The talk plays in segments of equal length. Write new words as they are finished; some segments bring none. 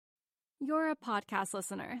You're a podcast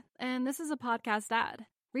listener, and this is a podcast ad.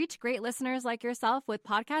 Reach great listeners like yourself with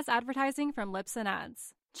podcast advertising from Libsyn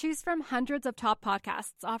Ads. Choose from hundreds of top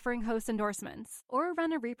podcasts offering host endorsements, or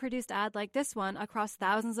run a reproduced ad like this one across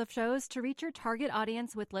thousands of shows to reach your target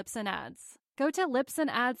audience with Libsyn Ads. Go to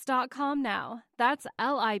libsynads.com now. That's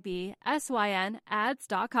LIBSYN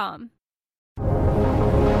ads.com.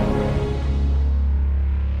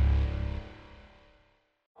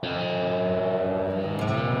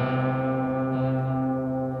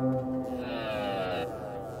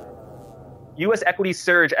 U.S. equities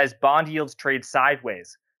surge as bond yields trade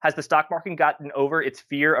sideways. Has the stock market gotten over its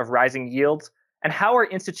fear of rising yields? And how are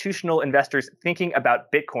institutional investors thinking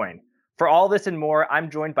about Bitcoin? For all this and more,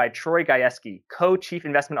 I'm joined by Troy Gajewski, Co-Chief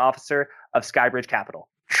Investment Officer of Skybridge Capital.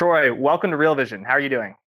 Troy, welcome to Real Vision. How are you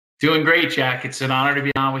doing? Doing great, Jack. It's an honor to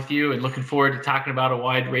be on with you and looking forward to talking about a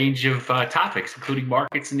wide range of topics, including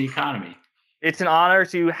markets and the economy. It's an honor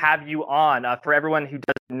to have you on. For everyone who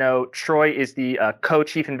doesn't know, Troy is the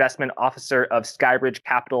Co-Chief Investment Officer of Skybridge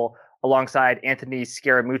Capital alongside Anthony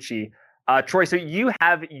Scaramucci. Troy, so you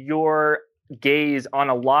have your gaze on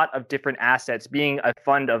a lot of different assets. Being a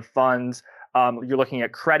fund of funds, you're looking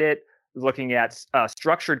at credit, looking at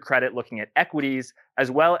structured credit, looking at equities,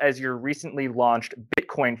 as well as your recently launched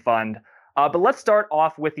Bitcoin fund. But let's start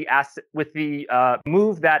off with the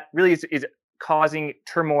move that really is causing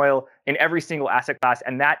turmoil in every single asset class,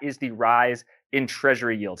 and that is the rise in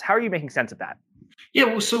treasury yields. How are you making sense of that? Yeah,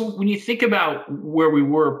 well, so when you think about where we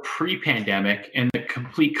were pre-pandemic and the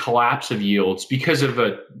complete collapse of yields because of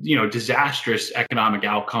a disastrous economic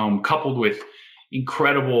outcome, coupled with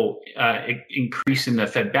incredible increase in the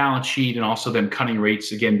Fed balance sheet and also them cutting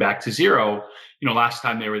rates again back to zero. Last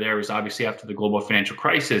time they were there was obviously after the global financial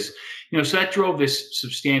crisis. So that drove this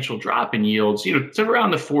substantial drop in yields, to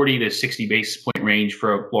around the 40 to 60 basis point range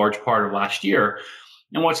for a large part of last year.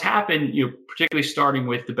 And what's happened, particularly starting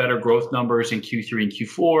with the better growth numbers in Q3 and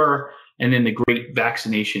Q4, and then the great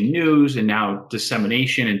vaccination news and now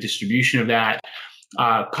dissemination and distribution of that,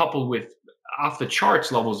 coupled with off the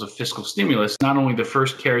charts levels of fiscal stimulus, not only the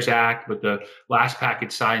first CARES Act, but the last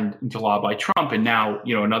package signed into law by Trump, and now,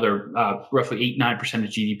 another roughly 8-9% of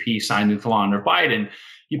GDP signed into law under Biden.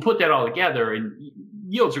 You put that all together and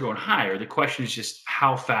yields are going higher. The question is just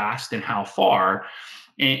how fast and how far.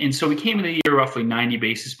 And so we came into the year roughly 90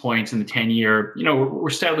 basis points in the 10-year. We're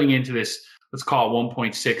settling into this, let's call it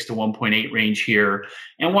 1.6 to 1.8 range here.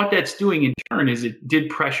 And what that's doing in turn is it did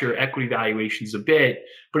pressure equity valuations a bit,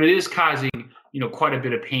 but it is causing, quite a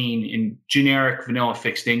bit of pain in generic vanilla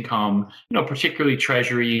fixed income, particularly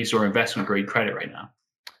treasuries or investment grade credit right now.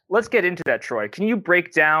 Let's get into that, Troy. Can you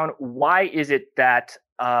break down why is it that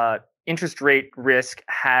interest rate risk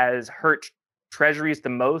has hurt treasuries the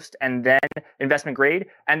most and then investment grade?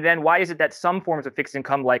 And then why is it that some forms of fixed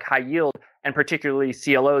income like high yield and particularly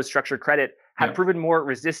CLOs, structured credit, have proven more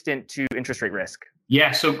resistant to interest rate risk?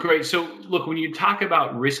 Yeah, so great. So look, when you talk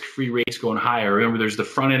about risk-free rates going higher, remember there's the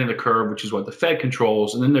front end of the curve, which is what the Fed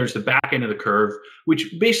controls, and then there's the back end of the curve,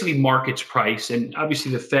 which basically markets price. And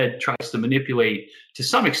obviously the Fed tries to manipulate to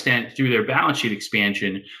some extent through their balance sheet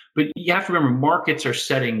expansion. But you have to remember markets are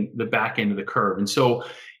setting the back end of the curve. And so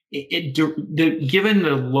given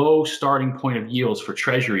the low starting point of yields for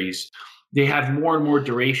treasuries, they have more and more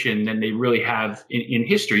duration than they really have in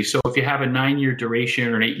history. So if you have a 9-year duration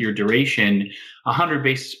or an 8-year duration, 100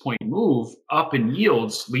 basis point move up in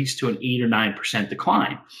yields leads to an 8 or 9%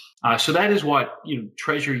 decline. So that is what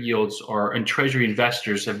treasury yields are, and treasury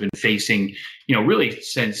investors have been facing, really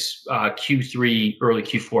since Q3, early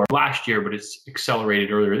Q4 last year, but it's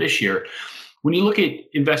accelerated earlier this year. When you look at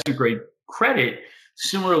investment grade credit,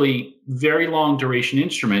 similarly, very long duration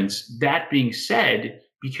instruments. That being said,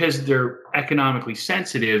 because they're economically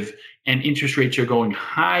sensitive and interest rates are going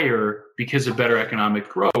higher because of better economic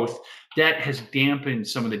growth, that has dampened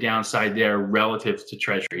some of the downside there relative to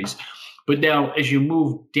treasuries. But now, as you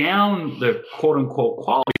move down the quote unquote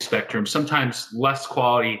quality spectrum, sometimes less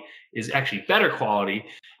quality is actually better quality.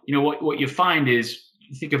 What you find is,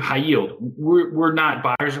 you think of high yield. We're not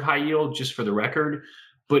buyers of high yield, just for the record.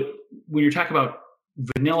 But when you're talking about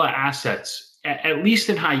vanilla assets, at least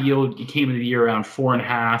in high yield, you came into the year around 4.5,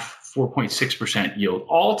 4.6% yield.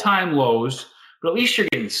 All-time lows, but at least you're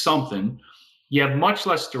getting something. You have much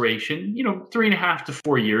less duration, 3.5 to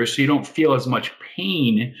 4 years, so you don't feel as much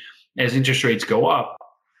pain as interest rates go up.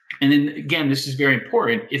 And then again, this is very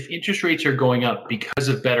important. If interest rates are going up because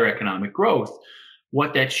of better economic growth,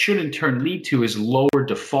 what that should in turn lead to is lower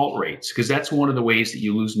default rates, because that's one of the ways that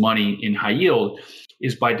you lose money in high yield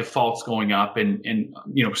is by defaults going up and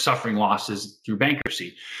suffering losses through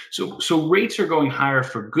bankruptcy. So rates are going higher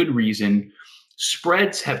for good reason.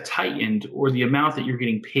 spreads have tightened, or the amount that you're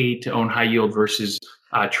getting paid to own high yield versus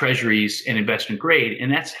treasuries and investment grade.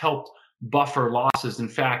 And that's helped buffer losses. In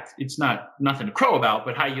fact, it's nothing to crow about,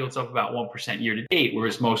 but high yield's up about 1% year to date,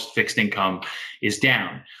 whereas most fixed income is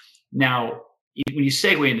down. Now, when you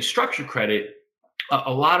segue into structured credit,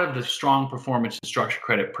 a lot of the strong performance in structured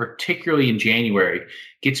credit, particularly in January,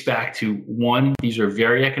 gets back to one, these are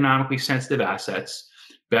very economically sensitive assets.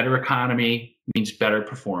 Better economy means better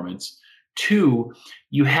performance. Two,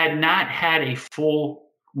 you had not had a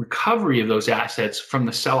full recovery of those assets from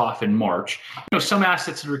the sell-off in March. Some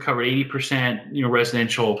assets had recovered 80%,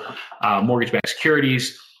 residential mortgage-backed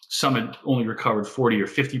securities. Some had only recovered 40 or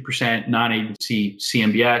 50%, non-agency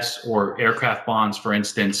CMBS or aircraft bonds, for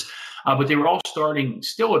instance. But they were all starting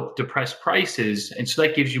still at depressed prices. And so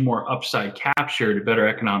that gives you more upside capture to better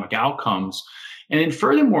economic outcomes. And then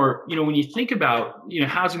furthermore, when you think about,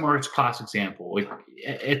 housing market's class example, like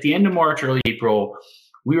at the end of March, early April,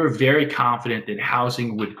 we were very confident that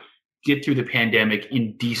housing would get through the pandemic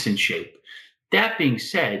in decent shape. That being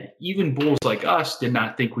said, even bulls like us did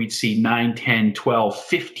not think we'd see 9, 10, 12,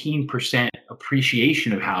 15%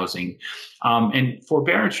 appreciation of housing. And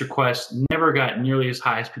forbearance requests never got nearly as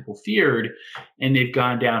high as people feared, and they've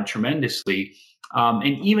gone down tremendously.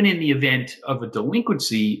 And even in the event of a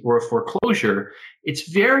delinquency or a foreclosure, it's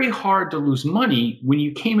very hard to lose money when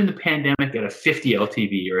you came in the pandemic at a 50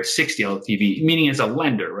 LTV or a 60 LTV, meaning as a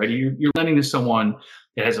lender, right? You're lending to someone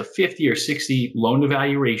that has a 50 or 60 loan to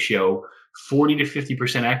value ratio, 40 to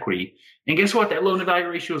 50% equity. And guess what? That loan to value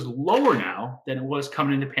ratio is lower now than it was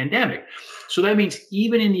coming into the pandemic. So that means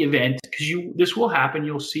even in the event, because this will happen,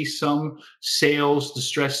 you'll see some sales,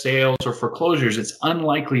 distressed sales or foreclosures. It's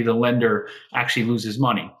unlikely the lender actually loses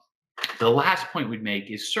money. The last point we'd make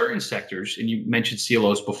is certain sectors, and you mentioned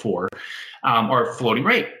CLOs before, are floating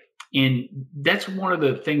rate. And that's one of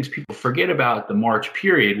the things people forget about the March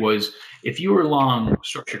period was if you were long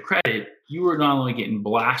structured credit, you were not only getting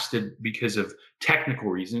blasted because of technical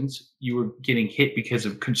reasons, you were getting hit because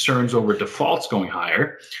of concerns over defaults going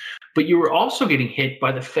higher, but you were also getting hit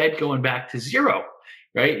by the Fed going back to zero,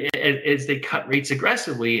 right? As they cut rates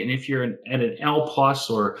aggressively. And if you're at an L plus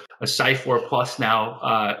or a PSI4 plus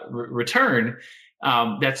now return,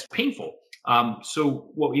 that's painful. So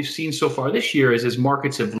what we've seen so far this year is as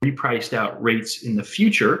markets have repriced out rates in the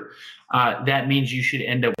future, that means you should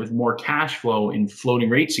end up with more cash flow in floating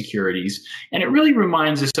rate securities. And it really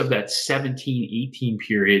reminds us of that 17-18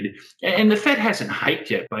 period. And the Fed hasn't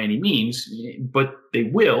hiked yet by any means, but they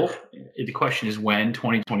will. The question is when.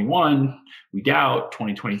 2021, we doubt.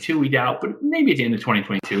 2022, we doubt. But maybe at the end of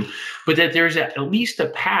 2022. But that there's at least a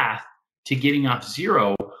path to getting off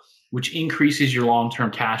zero, which increases your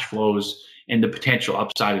long-term cash flows and the potential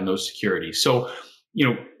upside in those securities. So,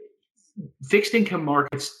 fixed income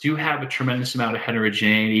markets do have a tremendous amount of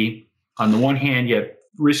heterogeneity. On the one hand, you have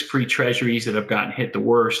risk-free treasuries that have gotten hit the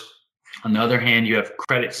worst. On the other hand, you have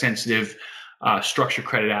credit-sensitive structured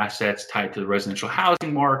credit assets tied to the residential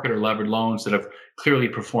housing market or levered loans that have clearly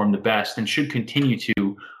performed the best and should continue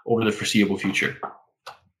to over the foreseeable future.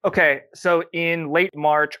 Okay, so in late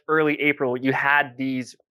March, early April, you had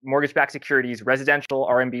these mortgage-backed securities, residential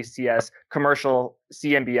RMBCS, commercial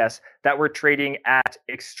CMBS that were trading at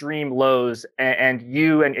extreme lows, and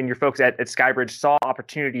you and your folks at SkyBridge saw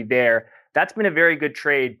opportunity there. That's been a very good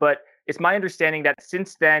trade, but it's my understanding that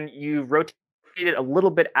since then you've rotated a little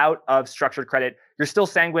bit out of structured credit. You're still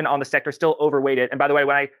sanguine on the sector, still overweighted. And by the way,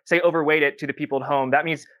 when I say overweighted to the people at home, that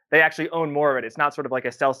means they actually own more of it. It's not sort of like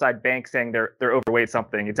a sell-side bank saying they're overweight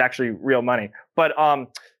something. It's actually real money. But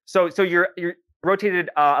so you're rotated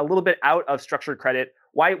a little bit out of structured credit.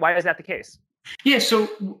 Why is that the case? Yeah, so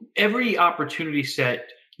every opportunity set,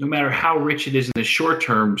 no matter how rich it is in the short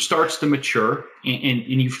term, starts to mature and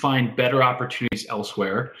you find better opportunities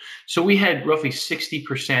elsewhere. So we had roughly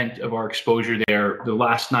 60% of our exposure there the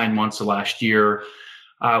last 9 months of last year.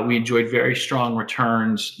 We enjoyed very strong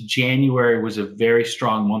returns. January was a very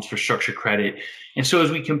strong month for structured credit. And so as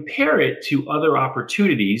we compare it to other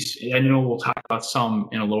opportunities, I know we'll talk about some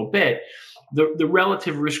in a little bit, the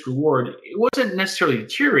relative risk reward, it wasn't necessarily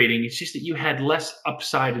deteriorating. It's just that you had less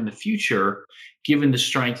upside in the future, given the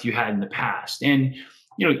strength you had in the past. And,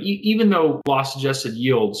 even though loss adjusted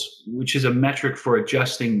yields, which is a metric for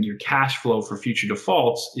adjusting your cash flow for future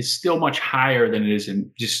defaults, is still much higher than it is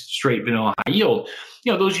in just straight vanilla high yield,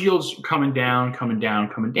 those yields are coming down.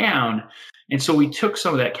 And so we took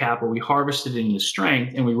some of that capital, we harvested it into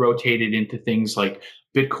strength, and we rotated into things like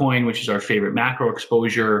Bitcoin, which is our favorite macro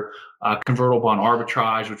exposure, convertible bond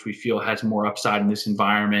arbitrage, which we feel has more upside in this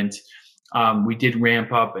environment. We did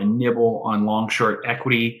ramp up and nibble on long short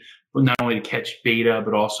equity, not only to catch beta,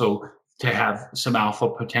 but also to have some alpha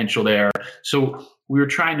potential there. So we were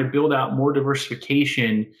trying to build out more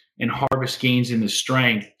diversification and harvest gains in the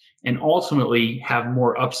strength and ultimately have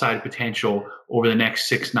more upside potential over the next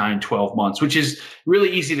 6, 9, 12 months, which is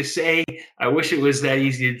really easy to say. I wish it was that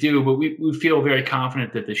easy to do, but we feel very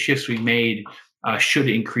confident that the shifts we made should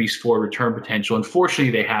increase forward return potential.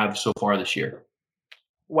 Unfortunately, they have so far this year.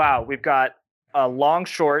 Wow, we've got a long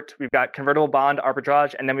short, we've got convertible bond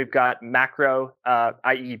arbitrage, and then we've got macro,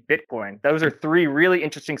 i.e. Bitcoin. Those are three really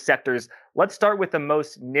interesting sectors. Let's start with the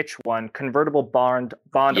most niche one, convertible bond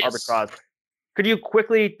Yes. arbitrage. Could you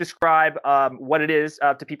quickly describe what it is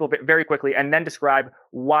to people very quickly, and then describe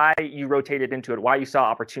why you rotated into it, why you saw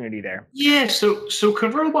opportunity there? Yeah, so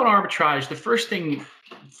convertible bond arbitrage, the first thing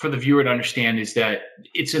for the viewer to understand is that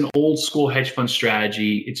it's an old school hedge fund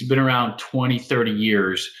strategy. It's been around 20, 30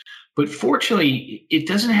 years. But fortunately, it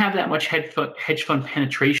doesn't have that much hedge fund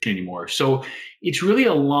penetration anymore. So it's really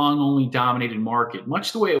a long-only dominated market,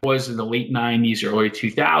 much the way it was in the late 90s, early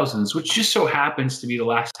 2000s, which just so happens to be the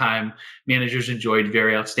last time managers enjoyed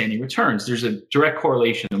very outstanding returns. There's a direct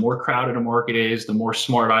correlation. The more crowded a market is, the more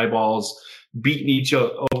smart eyeballs beating each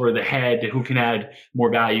over the head, who can add more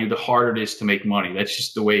value, the harder it is to make money. That's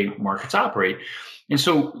just the way markets operate. And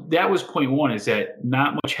so that was point one, is that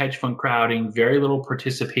not much hedge fund crowding, very little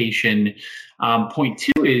participation. Point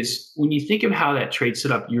two is when you think of how that trade's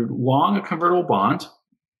set up, you're long a convertible bond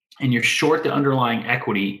and you're short the underlying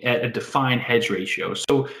equity at a defined hedge ratio.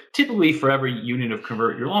 So typically for every unit of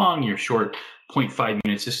convert you're long, you're short 0.5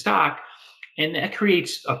 units of stock. And that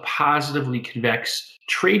creates a positively convex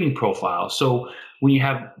trading profile. So when you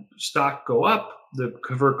have stock go up, the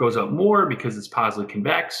convert goes up more because it's positively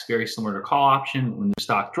convex, very similar to call option. When the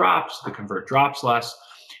stock drops, the convert drops less.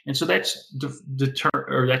 And so that's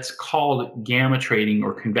that's called gamma trading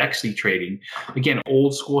or convexity trading. Again,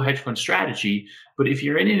 old school hedge fund strategy. But if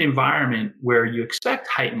you're in an environment where you expect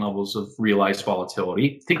heightened levels of realized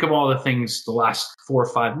volatility, think of all the things the last 4 or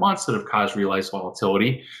 5 months that have caused realized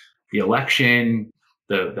volatility: the election,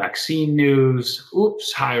 the vaccine news,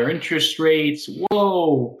 higher interest rates,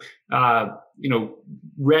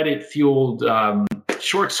 Reddit fueled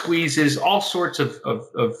short squeezes, all sorts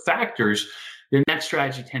of factors, then that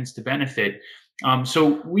strategy tends to benefit.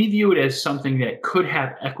 So we view it as something that could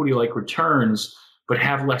have equity-like returns, but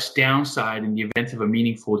have less downside in the event of a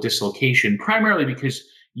meaningful dislocation, primarily because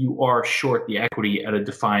you are short the equity at a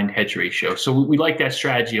defined hedge ratio. So we like that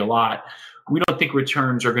strategy a lot. We don't think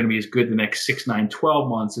returns are going to be as good the next 6, 9, 12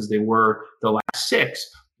 months as they were the last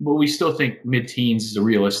 6, but we still think mid-teens is a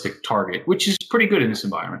realistic target, which is pretty good in this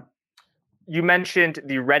environment. You mentioned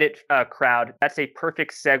the Reddit crowd. That's a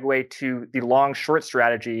perfect segue to the long-short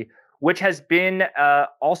strategy, which has been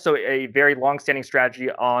also a very long-standing strategy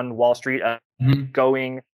on Wall Street,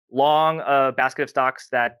 going long a basket of stocks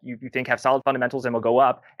that you think have solid fundamentals and will go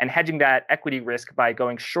up, and hedging that equity risk by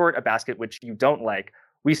going short a basket which you don't like.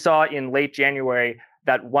 We saw in late January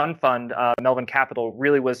that one fund, Melvin Capital,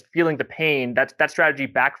 really was feeling the pain. That strategy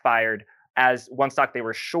backfired as one stock they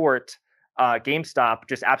were short, GameStop,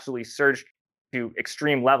 just absolutely surged to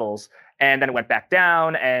extreme levels. And then it went back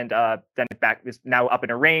down, and then is now up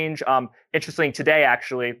in a range. Interestingly, today,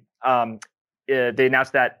 actually, they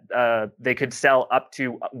announced that they could sell up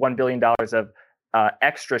to $1 billion of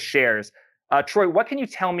extra shares. Troy, what can you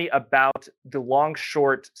tell me about the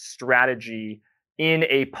long-short strategy in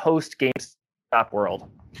a post-GameStop world?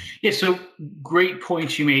 Yeah, so great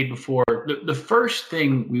points you made before. The first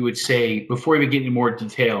thing we would say before we get into more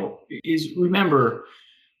detail is, remember,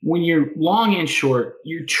 when you're long and short,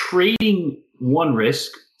 you're trading one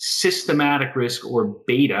risk, systematic risk or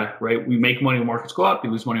beta, right? We make money when markets go up, we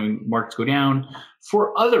lose money when markets go down,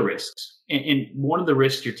 for other risks. And one of the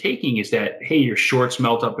risks you're taking is that, hey, your shorts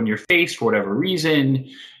melt up in your face for whatever reason.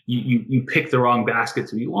 You pick the wrong basket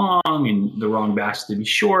to be long and the wrong basket to be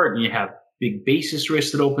short, and you have big basis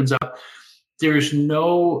risk that opens up. There's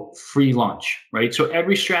no free lunch, right? So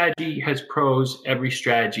every strategy has pros, every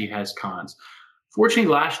strategy has cons.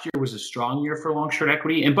 Fortunately, last year was a strong year for long short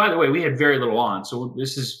equity. And by the way, we had very little on. So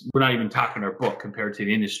we're not even talking our book compared to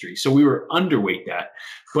the industry. So we were underweight that.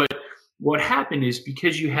 But what happened is,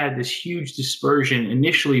 because you had this huge dispersion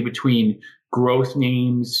initially between growth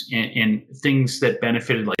names and things that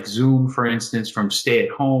benefited, like Zoom, for instance, from stay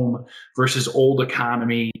at home versus old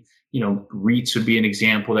economy, REITs would be an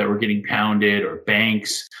example that were getting pounded, or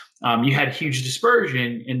banks. You had huge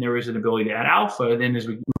dispersion, and there was an ability to add alpha. Then as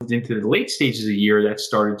we moved into the late stages of the year, that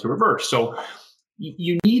started to reverse. So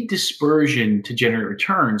you need dispersion to generate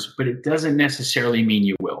returns, but it doesn't necessarily mean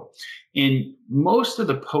you will. In most of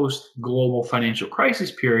the post-global financial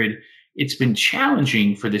crisis period, it's been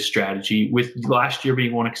challenging for this strategy, with last year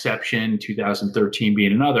being one exception, 2013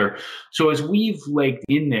 being another. So as we've legged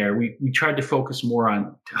in there, we tried to focus more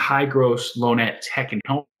on high gross, low net tech and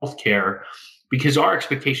healthcare, because our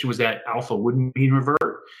expectation was that alpha wouldn't mean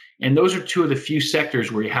revert. And those are two of the few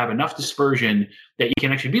sectors where you have enough dispersion that you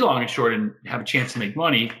can actually be long and short and have a chance to make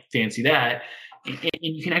money. Fancy that. And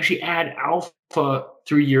you can actually add alpha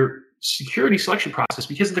through your security selection process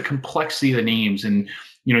because of the complexity of the names. And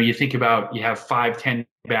you think about, you have 5-10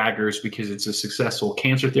 baggers because it's a successful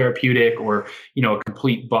cancer therapeutic, or a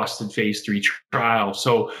complete busted phase 3 trial.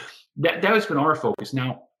 So that has been our focus.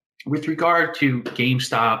 Now, with regard to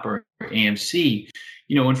GameStop or AMC,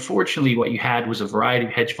 unfortunately, what you had was a variety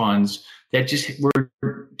of hedge funds that just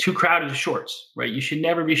were too crowded to shorts, right? You should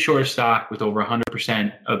never be short a stock with over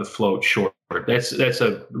 100% of the float short. That's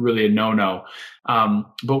really a no-no.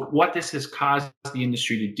 But what this has caused the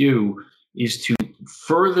industry to do is to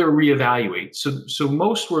further reevaluate. So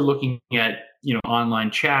most were looking at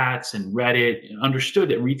online chats and Reddit, and understood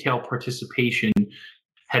that retail participation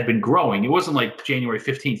had been growing. It wasn't like January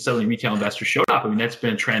 15th, suddenly retail investors showed up. I mean, that's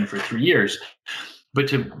been a trend for 3 years. But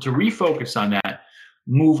to refocus on that,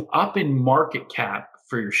 move up in market cap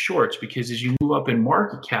for your shorts, because as you move up in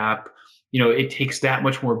market cap, it takes that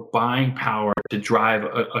much more buying power to drive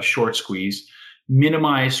a short squeeze.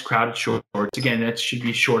 Minimize crowded shorts. Again, that should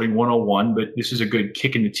be shorting 101, but this is a good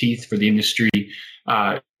kick in the teeth for the industry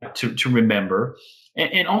to remember.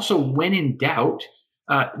 And also, when in doubt,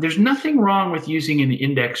 there's nothing wrong with using an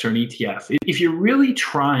index or an ETF. If you're really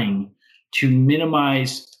trying to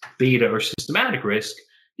minimize beta or systematic risk,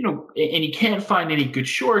 and you can't find any good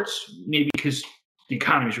shorts, maybe because the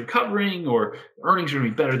economy is recovering, or earnings are going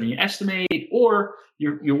to be better than you estimate, or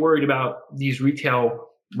you're worried about these retail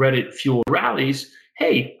Reddit fueled rallies,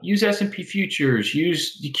 hey, use S&P futures,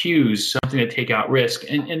 use the Qs, something to take out risk.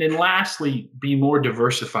 And then lastly, be more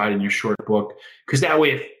diversified in your short book, because that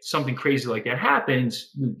way, if something crazy like that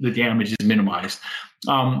happens, the damage is minimized.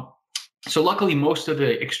 So luckily, most of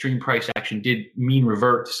the extreme price action did mean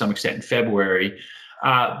revert to some extent in February.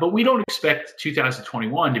 But we don't expect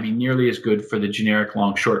 2021 to be nearly as good for the generic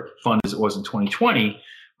long short fund as it was in 2020.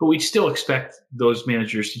 But we still expect those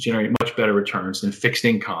managers to generate much better returns than fixed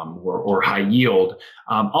income or high yield,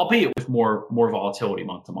 albeit with more volatility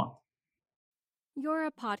month to month. You're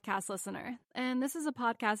a podcast listener, and this is a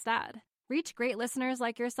podcast ad. Reach great listeners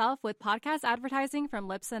like yourself with podcast advertising from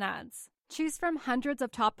Libsyn Ads. Choose from hundreds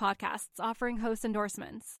of top podcasts offering host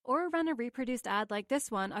endorsements, or run a reproduced ad like this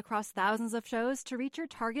one across thousands of shows to reach your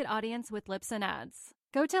target audience with Libsyn Ads.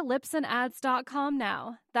 Go to libsynads.com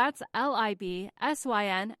now. That's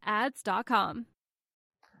LIBSYN ads.com.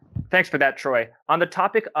 Thanks for that, Troy. On the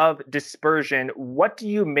topic of dispersion, what do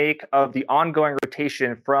you make of the ongoing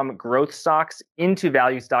rotation from growth stocks into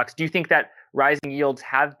value stocks? Do you think that rising yields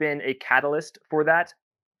have been a catalyst for that?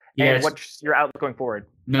 Yes. And what's your outlook going forward?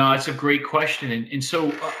 No, that's a great question. And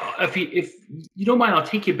so if you don't mind, I'll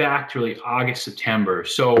take you back to really August, September.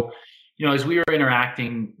 So, as we were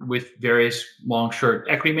interacting with various long short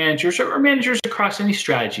equity managers or managers across any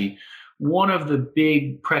strategy, one of the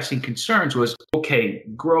big pressing concerns was, okay,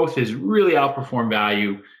 growth has really outperformed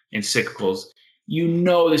value in cyclicals.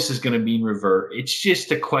 This is going to mean revert. It's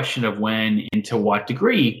just a question of when and to what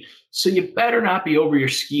degree. So you better not be over your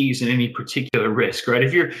skis in any particular risk, right?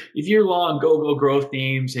 If you're long go growth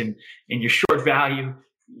names and you're short value,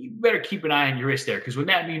 you better keep an eye on your risk there, because when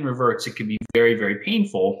that mean reverts, it can be very, very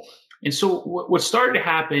painful. And so what started to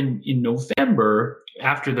happen in November,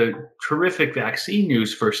 after the terrific vaccine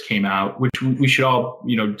news first came out, which we should all,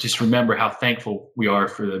 just remember how thankful we are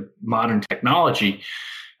for the modern technology,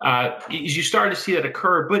 is you started to see that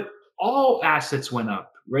occur, but all assets went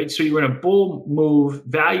up, right? So you were in a bull move,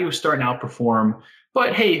 value was starting to outperform,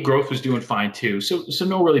 but hey, growth was doing fine too. So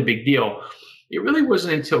no really big deal. It really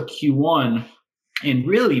wasn't until Q1 and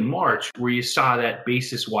really March where you saw that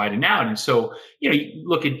basis widen out. And so, you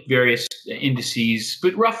look at various indices,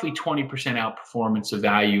 but roughly 20% outperformance of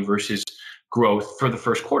value versus growth for the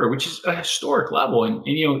first quarter, which is a historic level. And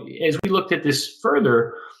as we looked at this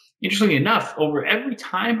further, interestingly enough, over every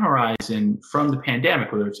time horizon from the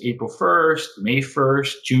pandemic, whether it's April 1st, May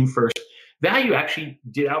 1st, June 1st, value actually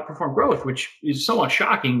did outperform growth, which is somewhat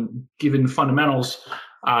shocking given the fundamentals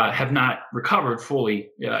have not recovered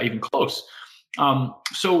fully, even close.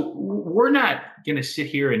 So we're not going to sit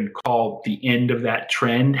here and call the end of that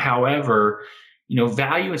trend. However,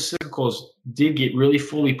 value and cyclicals did get really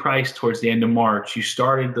fully priced towards the end of March. You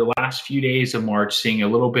started the last few days of March seeing a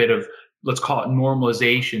little bit of, let's call it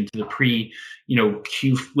normalization to the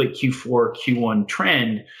late Q4, Q1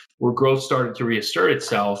 trend, where growth started to reassert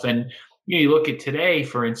itself. And you look at today,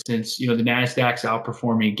 for instance, the NASDAQ's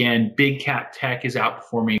outperforming again. Big cap tech is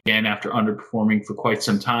outperforming again after underperforming for quite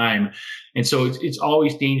some time. And so it's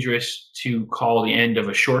always dangerous to call the end of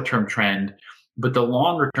a short-term trend. But the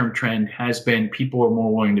longer-term trend has been people are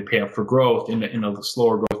more willing to pay up for growth in a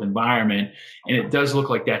slower growth environment. And it does look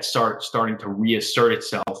like that's starting to reassert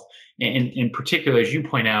itself. And in particular, as you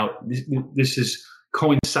point out, this is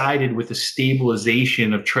coincided with the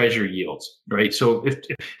stabilization of treasury yields, right? So if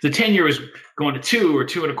the 10-year is going to 2 or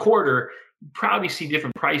 2.25, you probably see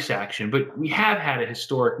different price action, but we have had a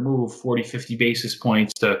historic move, 40, 50 basis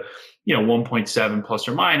points to, 1.7 plus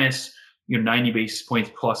or minus, 90 basis points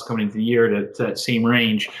plus coming into the year to that same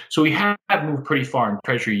range. So we have moved pretty far in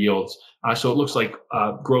treasury yields. So it looks like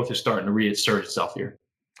growth is starting to reassert itself here.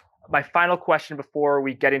 My final question before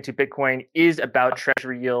we get into Bitcoin is about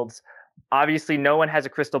treasury yields. Obviously, no one has a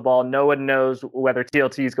crystal ball. No one knows whether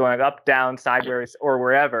TLT is going up, down, sideways, or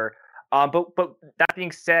wherever. But that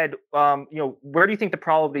being said, where do you think the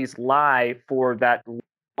probabilities lie for that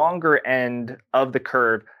longer end of the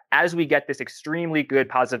curve as we get this extremely good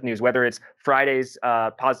positive news, whether it's Friday's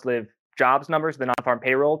positive jobs numbers, the non-farm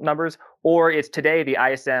payroll numbers, or it's today the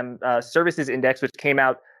ISM services index, which came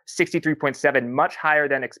out 63.7, much higher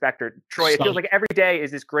than expected. Troy, it feels like every day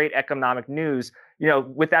is this great economic news.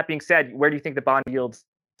 With that being said, where do you think the bond yields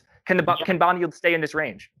can bond yields stay in this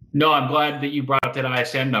range? No, I'm glad that you brought up that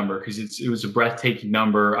ISM number because it was a breathtaking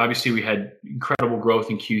number. Obviously, we had incredible growth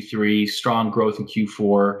in Q3, strong growth in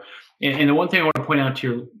Q4. And the one thing I want to point out to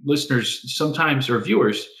your listeners sometimes, or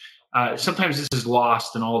viewers, sometimes this is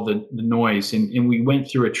lost in all the noise. And we went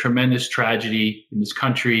through a tremendous tragedy in this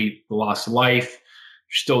country, the loss of life.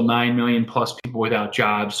 Still 9 million plus people without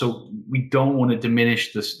jobs. So we don't want to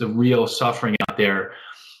diminish the real suffering out there.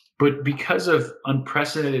 But because of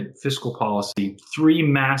unprecedented fiscal policy, 3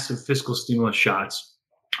 massive fiscal stimulus shots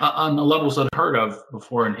on the levels unheard of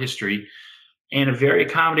before in history, and a very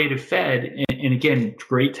accommodative Fed, and again,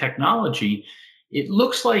 great technology, it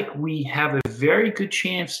looks like we have a very good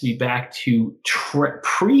chance to be back to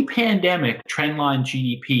pre-pandemic trendline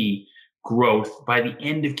GDP growth by the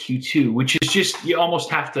end of Q2, which is just, you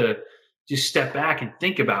almost have to just step back and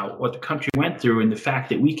think about what the country went through and the fact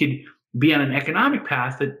that we could be on an economic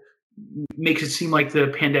path that makes it seem like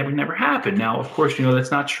the pandemic never happened. Now, of course,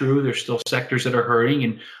 that's not true. There's still sectors that are hurting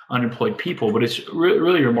and unemployed people, but it's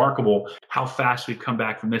really remarkable how fast we've come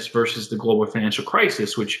back from this versus the global financial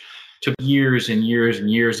crisis, which took years and years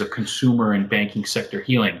and years of consumer and banking sector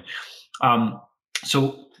healing.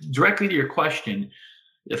 So directly to your question,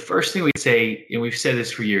 the first thing we'd say, and we've said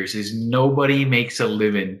this for years, is nobody makes a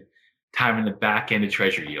living timing the back end of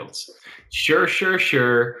treasury yields. Sure.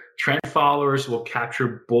 Trend followers will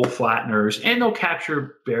capture bull flatteners and they'll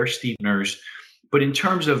capture bear steepeners. But in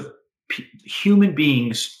terms of human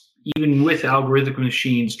beings, even with algorithmic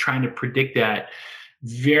machines trying to predict that,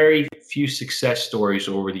 very few success stories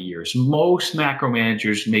over the years. Most macro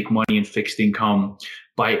managers make money in fixed income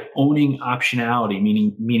by owning optionality,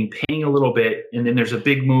 meaning paying a little bit, and then there's a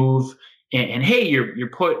big move, and hey, your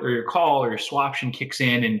put or your call or your swaption kicks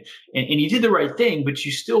in, and you did the right thing, but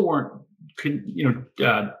you still weren't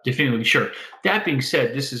definitively sure. That being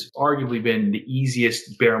said, this has arguably been the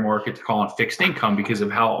easiest bear market to call on fixed income because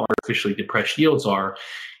of how artificially depressed yields are.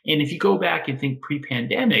 And if you go back and think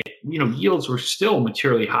pre-pandemic, yields were still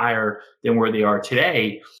materially higher than where they are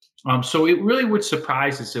today. So it really would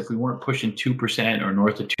surprise us if we weren't pushing 2% or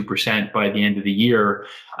north of 2% by the end of the year,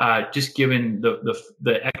 just given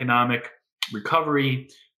the economic recovery,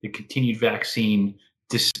 the continued vaccine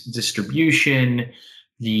distribution,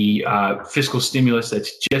 the fiscal stimulus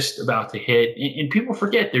that's just about to hit. And people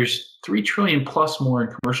forget there's $3 trillion plus more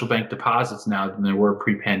in commercial bank deposits now than there were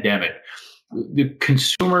pre-pandemic. The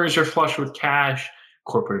consumers are flush with cash.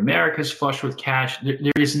 Corporate America is flush with cash.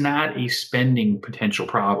 There is not a spending potential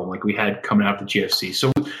problem like we had coming out of the GFC.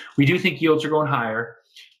 So we do think yields are going higher.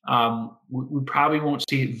 We probably won't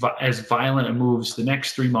see as violent a moves the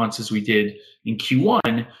next 3 months as we did in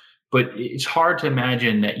Q1, but it's hard to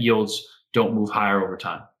imagine that yields don't move higher over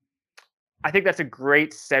time. I think that's a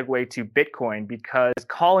great segue to Bitcoin because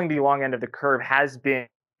calling the long end of the curve has been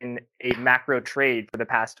a macro trade for the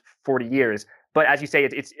past 40 years. But as you say,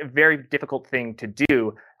 it's a very difficult thing to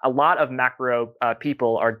do. A lot of macro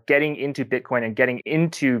people are getting into Bitcoin and getting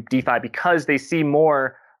into DeFi because they see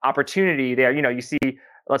more opportunity there. You see,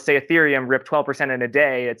 let's say Ethereum rip 12% in a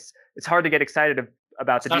day. It's hard to get excited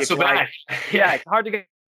about the DXY. So bad. Yeah, it's hard to get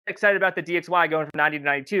excited about the DXY going from 90 to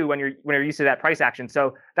 92 when you're used to that price action.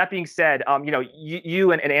 So that being said,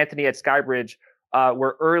 you and Anthony at Skybridge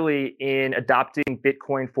were early in adopting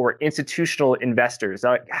Bitcoin for institutional investors.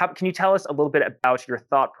 Can you tell us a little bit about your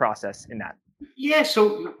thought process in that? Yeah,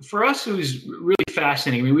 so for us, it was really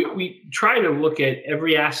fascinating. I mean, we try to look at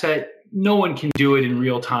every asset. No one can do it in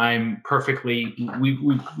real time perfectly. We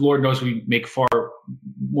Lord knows we make far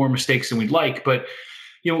more mistakes than we'd like. But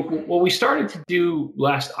what we started to do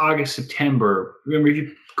last August, September. Remember, if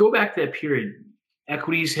you go back to that period,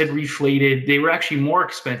 equities had reflated. They were actually more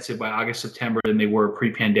expensive by August, September than they were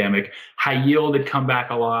pre-pandemic. High yield had come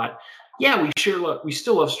back a lot. Yeah, we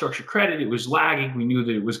still love structured credit. It was lagging. We knew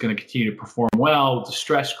that it was going to continue to perform well.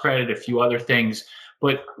 Distressed credit, a few other things.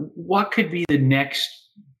 But what could be the next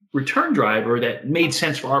return driver that made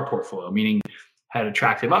sense for our portfolio? Meaning, had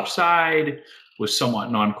attractive upside, was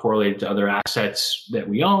somewhat non-correlated to other assets that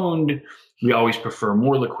we owned. We always prefer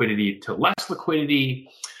more liquidity to less liquidity.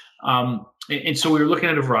 And so we were looking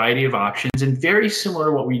at a variety of options, and very similar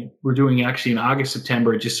to what we were doing actually in August,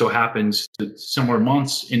 September. It just so happens that similar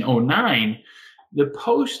months in 2009, the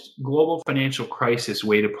post-global financial crisis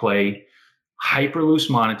way to play hyper loose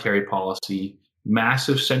monetary policy,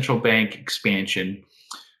 massive central bank expansion,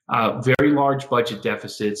 very large budget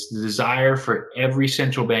deficits, the desire for every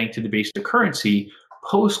central bank to debase their currency.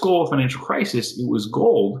 Post-global financial crisis, it was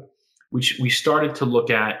gold, which we started to look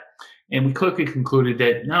at. And we quickly concluded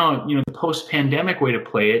that now, the post-pandemic way to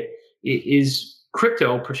play it is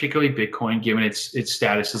crypto, particularly Bitcoin, given its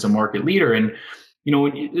status as a market leader. And,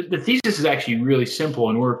 the thesis is actually really simple,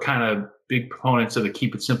 and we're kind of big proponents of the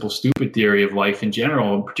keep it simple, stupid theory of life in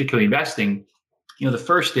general, and particularly investing. The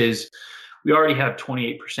first is we already have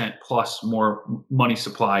 28% plus more money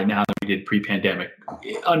supply now than we did pre-pandemic.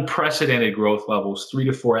 Unprecedented growth levels, 3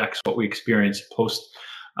 to 4x what we experienced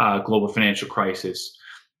post-global financial crisis.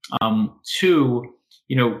 Two,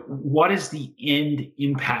 what is the end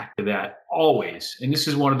impact of that always? And this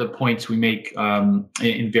is one of the points we make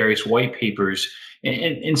in various white papers.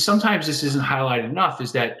 And sometimes this isn't highlighted enough,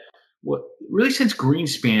 is that what really since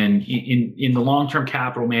Greenspan in the long-term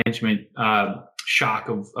capital management shock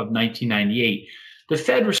of 1998, the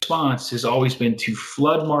Fed response has always been to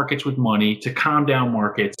flood markets with money, to calm down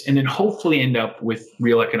markets, and then hopefully end up with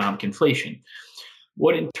real economic inflation.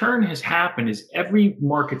 What in turn has happened is every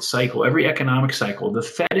market cycle, every economic cycle, the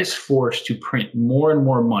Fed is forced to print more and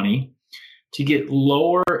more money to get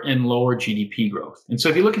lower and lower GDP growth. And so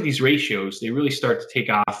if you look at these ratios, they really start to take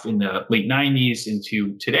off in the late 90s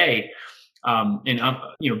into today.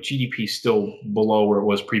 GDP is still below where it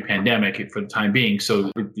was pre-pandemic for the time being.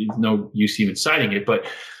 So there's no use even citing it. But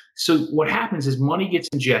so what happens is money gets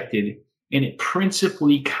injected and it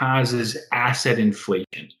principally causes asset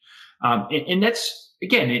inflation. And that's,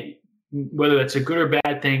 again, whether that's a good or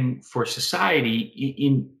bad thing for society,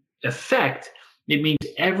 in effect, it means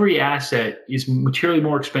every asset is materially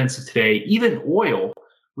more expensive today, even oil,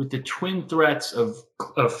 with the twin threats of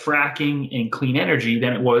fracking and clean energy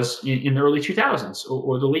than it was in the early 2000s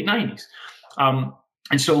or the late 90s.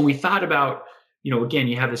 And so when we thought about, again,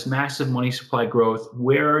 you have this massive money supply growth,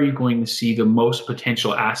 where are you going to see the most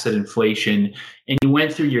potential asset inflation? And you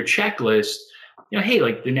went through your checklist. Hey,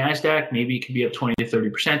 like the NASDAQ, maybe it could be up 20 to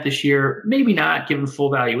 30% this year. Maybe not, given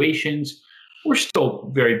full valuations. We're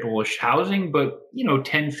still very bullish housing, but 10,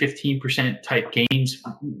 15% type gains,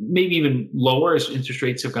 maybe even lower as interest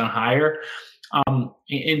rates have gone higher. And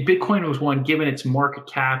Bitcoin was one, given its market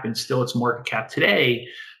cap and still its market cap today,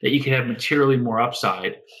 that you could have materially more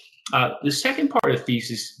upside. The second part of the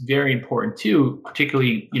thesis, very important too,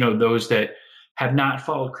 particularly those that have not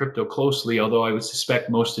followed crypto closely, although I would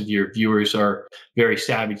suspect most of your viewers are very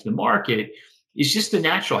savvy to the market, is just the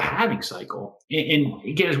natural halving cycle. And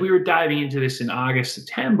again, as we were diving into this in August,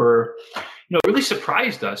 September, it really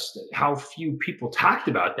surprised us how few people talked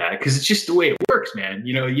about that, because it's just the way it works, man.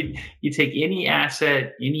 You take any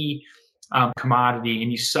asset, any commodity, and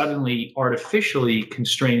you suddenly artificially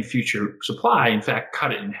constrain future supply, in fact,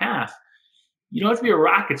 cut it in half. You don't have to be a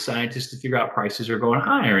rocket scientist to figure out prices are going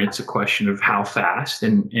higher. And it's a question of how fast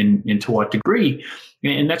and to what degree.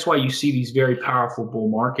 And that's why you see these very powerful bull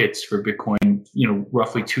markets for Bitcoin,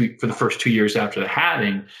 roughly for the first 2 years after the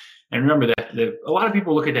halving. And remember that a lot of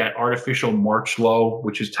people look at that artificial March low,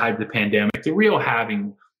 which is tied to the pandemic. The real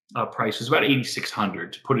halving price was about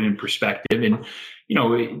 8,600, to put it in perspective. And,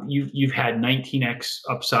 you've had 19x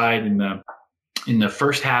upside in the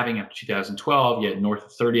first halving after 2012, you had north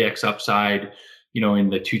of 30x upside, in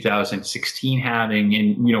the 2016 halving,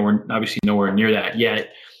 and we're obviously nowhere near that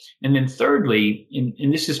yet. And then thirdly,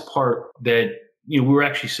 and this is part that we were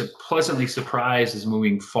actually pleasantly surprised is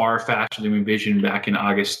moving far faster than we envisioned back in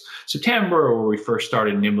August, September, where we first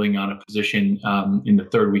started nibbling on a position in the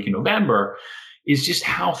third week in November, is just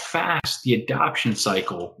how fast the adoption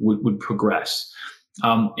cycle would progress.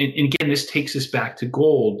 And again, this takes us back to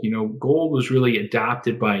gold. Gold was really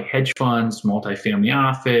adopted by hedge funds, multifamily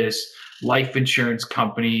office, life insurance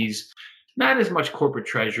companies, not as much corporate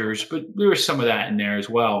treasurers, but there was some of that in there as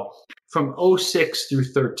well. From 06 through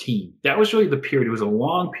 13, that was really the period. It was a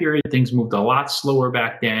long period. Things moved a lot slower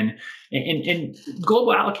back then. And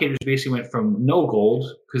global allocators basically went from no gold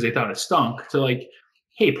because they thought it stunk to like,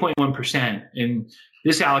 hey, 0.1%. And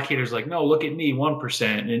this allocator is like, no, look at me, 1%.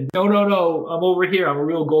 And no, I'm over here. I'm a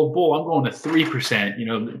real gold bull. I'm going to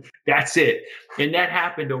 3%. That's it. And that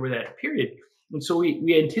happened over that period. And so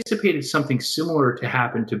we anticipated something similar to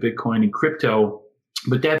happen to Bitcoin and crypto.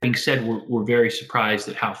 But that being said, we're very surprised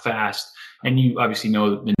at how fast. And you obviously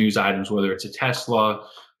know the news items, whether it's a Tesla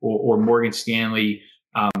or Morgan Stanley,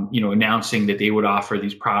 announcing that they would offer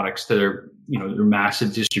these products to their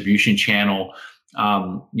massive distribution channel.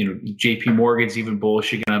 JP Morgan's even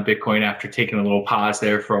bullish again on Bitcoin after taking a little pause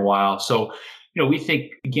there for a while. So, we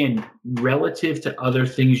think, again, relative to other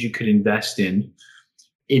things you could invest in,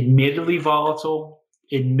 admittedly volatile,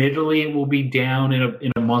 admittedly it will be down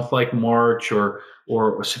in a month like March or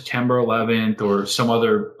September 11th or some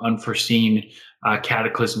other unforeseen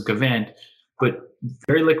cataclysmic event, but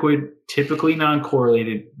very liquid, typically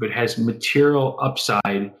non-correlated, but has material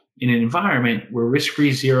upside in an environment where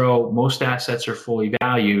risk-free zero, most assets are fully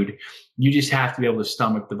valued. You just have to be able to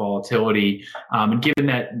stomach the volatility. And given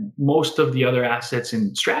that most of the other assets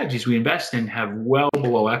and strategies we invest in have well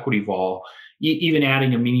below equity vol, even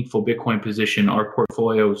adding a meaningful Bitcoin position, our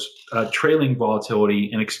portfolio's trailing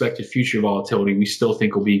volatility and expected future volatility, we still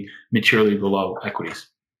think will be materially below equities.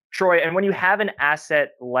 Troy, and when you have an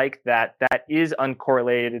asset like that is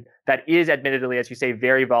uncorrelated, that is admittedly, as you say,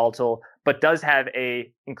 very volatile, but does have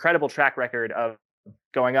a incredible track record of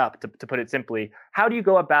going up, to put it simply, how do you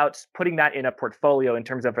go about putting that in a portfolio in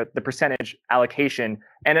terms of the percentage allocation?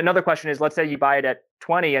 And another question is, let's say you buy it at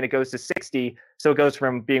 20 and it goes to 60, so it goes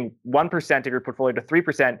from being 1% of your portfolio to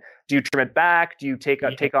 3%. Do you trim it back? Do you take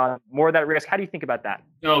on more of that risk? How do you think about that?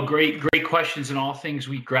 No, great questions, and all things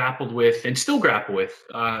we grappled with and still grapple with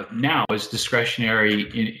now as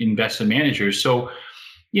discretionary investment managers. So,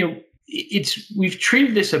 we've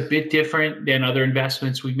treated this a bit different than other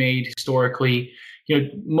investments we've made historically.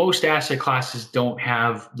 Most asset classes don't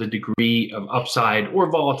have the degree of upside or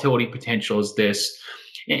volatility potential as this.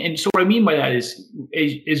 And so what I mean by that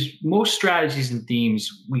is most strategies and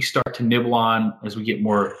themes we start to nibble on as we get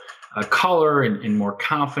more color and more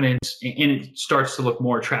confidence, and it starts to look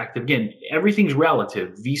more attractive. Again, everything's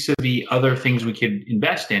relative vis-a-vis other things we could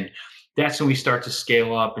invest in. That's when we start to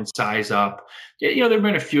scale up and size up. There have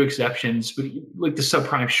been a few exceptions, but like the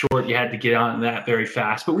subprime short, you had to get on that very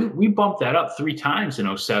fast. But we bumped that up 3 times in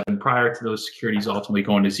 2007 prior to those securities ultimately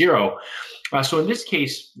going to zero. So in this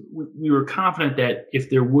case, we were confident that if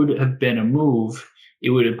there would have been a move, it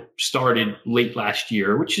would have started late last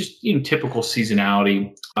year, which is typical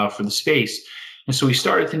seasonality for the space. And so we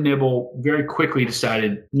started to nibble, very quickly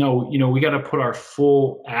decided, no, we got to put our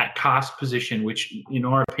full at cost position, which in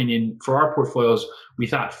our opinion, for our portfolios, we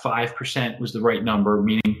thought 5% was the right number,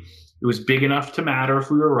 meaning it was big enough to matter if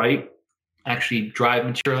we were right, actually drive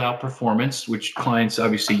material outperformance, which clients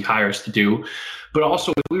obviously hire us to do. But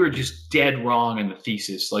also if we were just dead wrong in the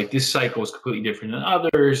thesis, like this cycle is completely different than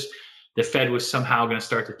others, the Fed was somehow going to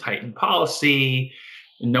start to tighten policy,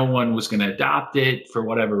 no one was going to adopt it for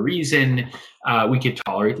whatever reason, we could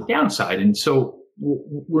tolerate the downside. And so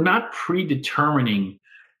we're not predetermining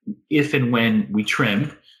if and when we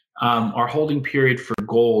trim. Our holding period for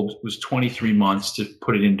gold was 23 months, to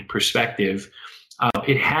put it into perspective.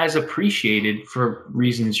 It has appreciated, for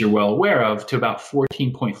reasons you're well aware of, to about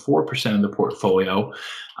 14.4% of the portfolio.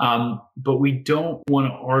 But we don't want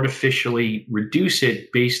to artificially reduce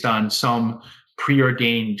it based on some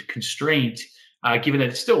preordained constraint, given that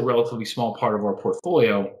it's still a relatively small part of our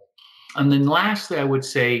portfolio. And then lastly, I would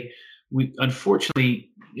say,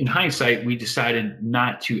 unfortunately, in hindsight, we decided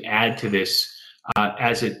not to add to this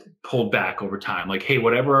as it pulled back over time. Like, hey,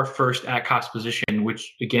 whatever our first at cost position,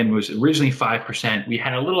 which again was originally 5%, we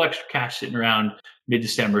had a little extra cash sitting around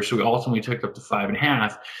mid-December, so we ultimately took it up to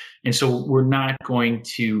 5.5%. And so we're not going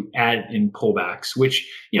to add in pullbacks, which,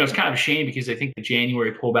 it's kind of a shame because I think the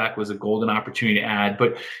January pullback was a golden opportunity to add.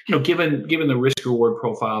 But, given the risk reward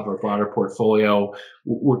profile of our broader portfolio,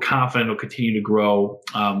 we're confident it'll continue to grow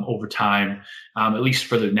over time, at least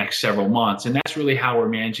for the next several months. And that's really how we're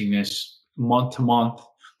managing this month to month.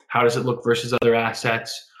 How does it look versus other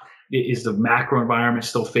assets? Is the macro environment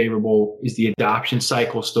still favorable? Is the adoption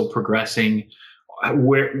cycle still progressing?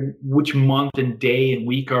 which month and day and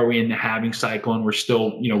week are we in the halving cycle, and we're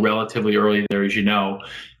still, relatively early there, as you know,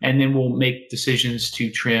 and then we'll make decisions to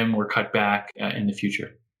trim or cut back in the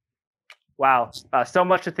future. Wow, so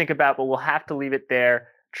much to think about, but we'll have to leave it there.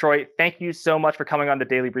 Troy, thank you so much for coming on the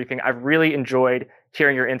Daily Briefing. I've really enjoyed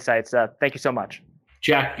hearing your insights. Thank you so much.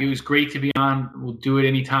 Jack, it was great to be on. We'll do it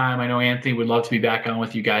anytime. I know Anthony would love to be back on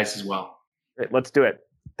with you guys as well. Great, let's do it.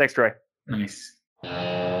 Thanks, Troy. Nice.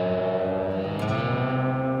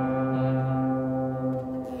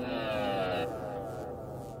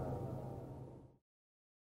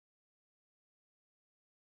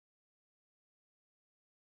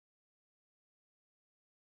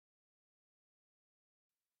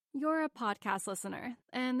 You're a podcast listener,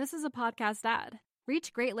 and this is a podcast ad.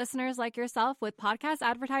 Reach great listeners like yourself with podcast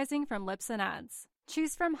advertising from Libsyn Ads.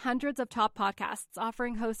 Choose from hundreds of top podcasts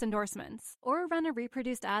offering host endorsements, or run a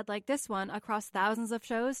reproduced ad like this one across thousands of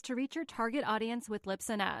shows to reach your target audience with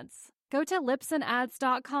Libsyn Ads. Go to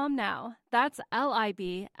libsynads.com now. That's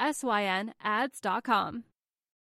LIBSYN ads.com.